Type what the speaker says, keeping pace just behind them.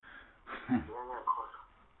Yeah, of course.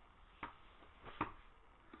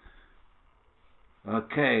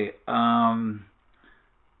 Okay,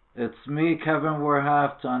 it's me, Kevin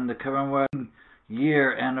Warhaft, on the Kevin Warhaft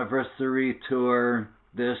year anniversary tour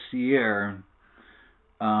this year.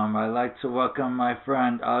 I'd like to welcome my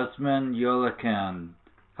friend Osman Yolakan.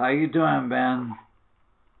 How you doing, man?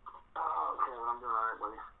 Okay, I'm doing alright,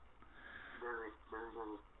 buddy. Busy.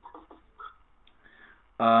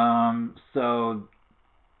 So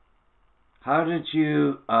how did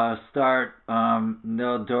you start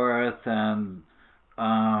Neldoreth, and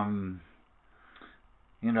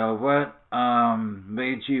what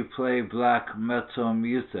made you play black metal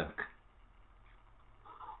music?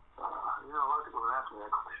 A lot of people have asked me that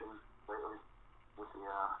question lately with the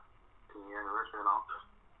anniversary and all.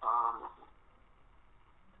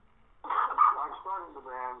 I started the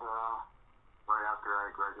band right after I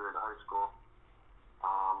graduated high school.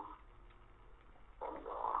 And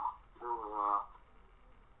there was,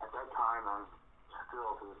 at that time, and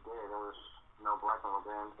still to this day, there was no black metal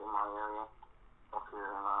bands in my area up here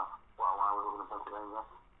in, when I was living in Pennsylvania.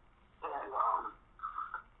 And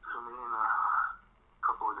so me and a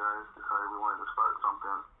couple of guys decided we wanted to start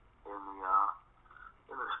something in the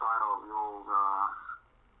style of the old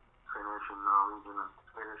Finnish and Norwegian and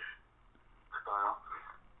Swedish style.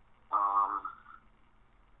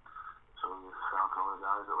 So we just found some of the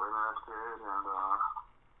guys that were interested, and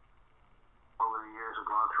over the years I've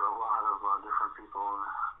gone through a lot of different people, and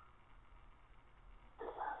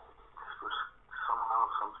somehow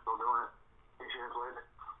I'm still doing it 8 years later.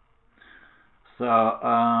 So,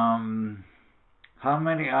 how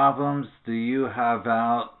many albums do you have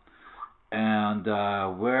out, and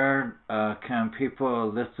where can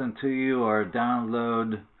people listen to you or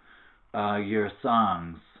download your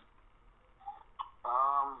songs?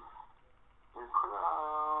 We put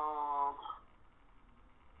out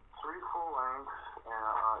 3 full lengths and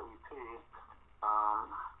an EP.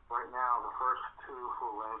 Right now, the first 2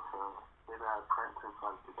 full lengths they've had print since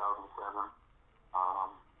like 2007. I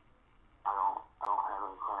don't have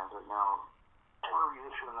any plans right now of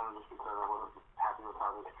reissuing them just because I wasn't happy with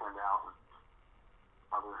how they turned out and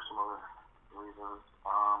some other reasons.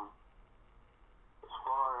 As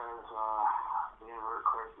far as the Inverted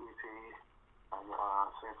Christ EP and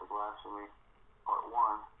Saints of Blasphemy Part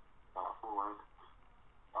 1, full length,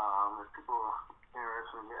 if people are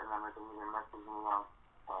interested in getting them, they can either message me on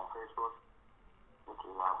Facebook, which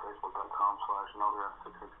is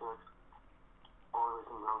facebook.com/Neldoreth666, or they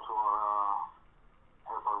can go to our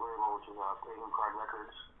label, which is Pagan Pride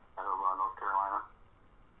Records out of North Carolina.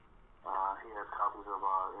 He has copies of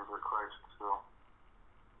Inverted Christ still,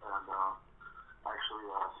 and actually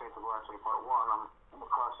Saints of Blasphemy Part 1, I'm in the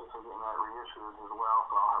process of getting that reissued as well,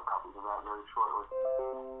 so I'll have copies of that very shortly.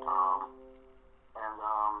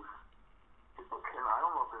 And people can, I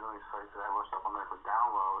don't know if there's any sites that have our stuff on there for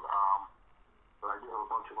download, but I do have a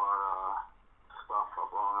bunch of our stuff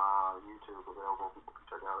up on YouTube available. People can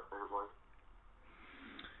check out if they would like.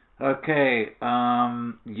 Okay,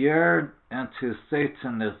 you're into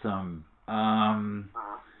Satanism.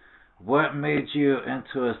 What made you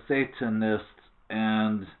into a Satanist,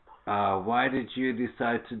 and why did you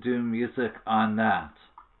decide to do music on that?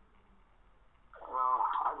 Well,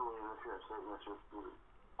 I believe if you're a Satanist, you're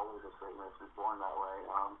always a Satanist. You're born that way.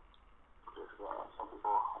 Some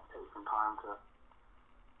people take some time to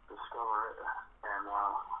discover it and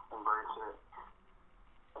embrace it.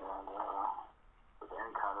 And with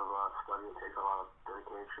any kind of study, it takes a lot of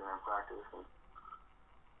dedication and practice and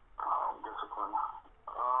discipline.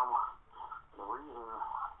 The reason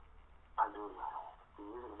I do the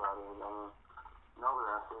music about it is,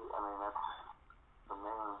 Neldoreth, that's the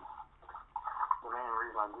main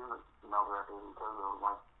reason I do Neldoreth is because of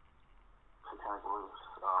my satanic beliefs.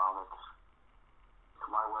 It's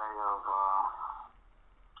my way of,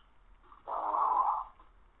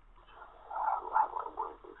 how do I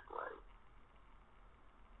word this right?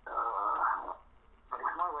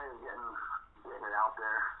 It's my way of getting it out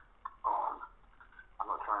there. I'm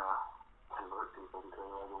not trying to convert people because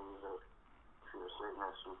I believe that if you're a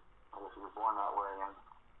Satanist, I guess you're born that way, and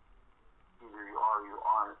either you are or you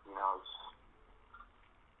aren't, and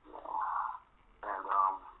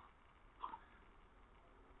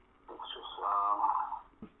it's just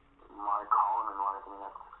my calling in life.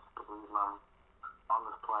 That's the reason I'm on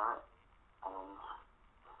this planet, and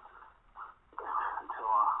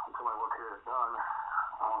until my work here is done,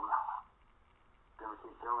 I'm gonna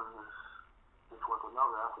keep doing this work with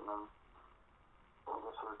Neldoreth, and then I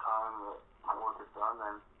guess for the time that my work is done,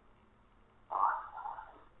 then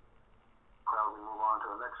probably move on to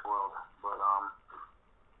the next world. But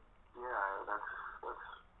yeah, that's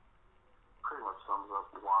sums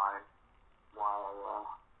up why I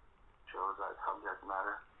chose that subject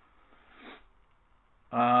matter.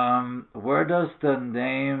 Where does the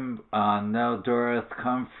name Neldoreth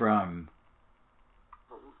come from?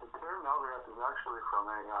 The term Neldoreth is actually from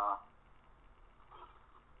a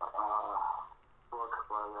book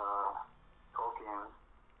by Tolkien,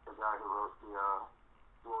 the guy who wrote the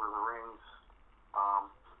Lord of the Rings.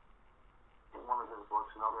 In one of his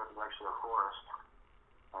books, Neldoreth is actually a forest,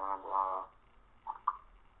 and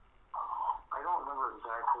I don't remember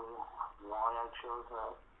exactly why I chose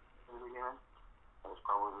that in the beginning. I was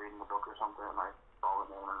probably reading the book or something, and I saw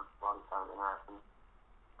the name and thought it sounded interesting.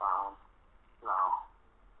 Now,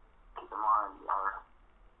 keep in mind, our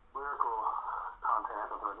lyrical content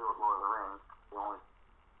has nothing to do with Lord of the Rings. The only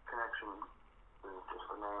connection is just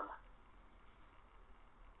the name.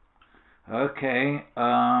 Okay,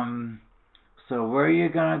 so where are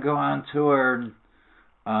you going to go on tour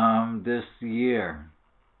this year?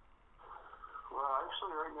 Well,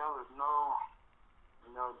 actually, right now, there's no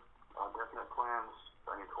definite plans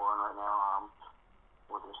for any touring right now.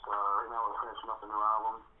 We're just, right now, we're finishing up a new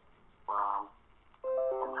album. I'm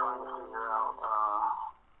trying to figure out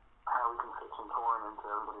how we can fit some touring into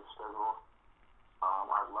everybody's schedule.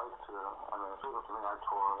 I'd like to, I mean, if it was up to me, I'd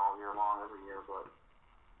tour all year long, every year, but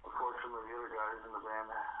unfortunately, the other guys in the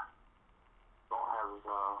band don't have as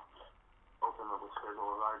open of a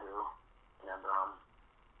schedule as I do. And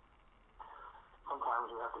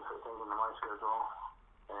sometimes we have to fit things into my schedule,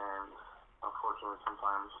 and unfortunately,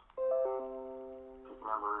 sometimes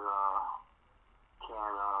members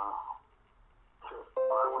can't fit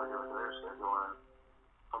what I want to do into their schedule, and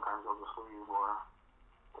sometimes they'll just leave or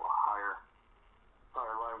hire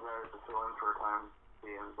live guys to fill in for a time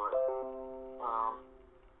being. But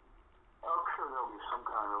I'm sure there'll be some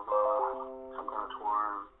kind of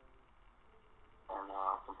tour and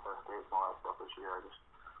some test dates and all that stuff this year.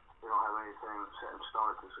 We don't have anything set in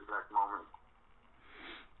stone at this exact moment.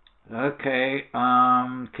 Okay,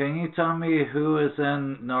 can you tell me who is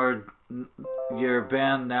in your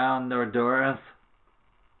band now, Neldoreth?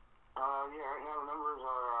 Yeah, right now the members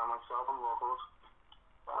are myself on vocals,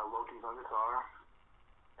 Loki's on guitar,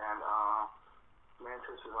 and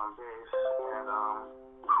Mantis is on bass, and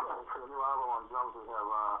for the new album on drums we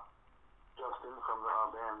have Justin from the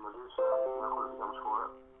band Medusa, he's recording drums for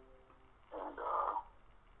it. And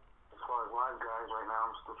as far as live guys, right now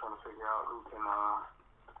I'm still trying to figure out who can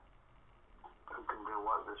do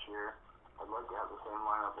what this year. I'd like to have the same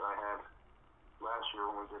lineup that I had last year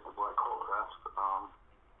when we did the Black Coal Fest.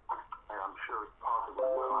 And I'm sure possibly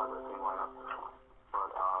we'll have the same lineup,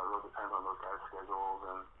 but it really depends on those guys' schedules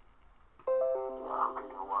and who can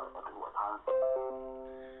do what at what time.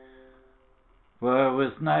 Well, it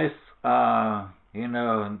was nice,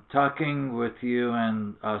 talking with you,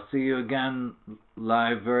 and I'll see you again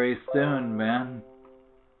live very soon, man.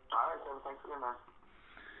 Alright, Kevin, thanks again, man.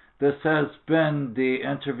 This has been the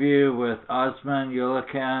interview with Osman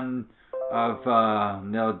Yolikan of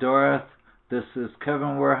Neldoreth. This is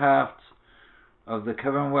Kevin Werhaft of the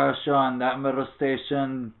Kevin Ware Show on That Metal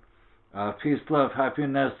Station. Peace, love,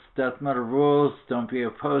 happiness, death metal rules. Don't be a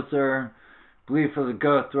poser. Bleed for the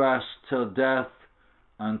goat thrash till death.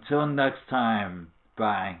 Until next time,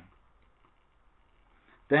 bye.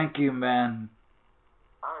 Thank you, man.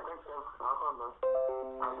 Alright, thanks, Kevin. No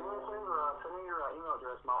problem, man. Do me a favor, send me your email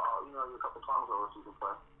address and I'll email you a couple songs over so you can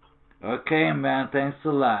play. Okay, man. Thanks a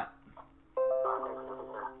lot. Alright, thanks,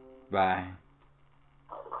 Kevin. Bye.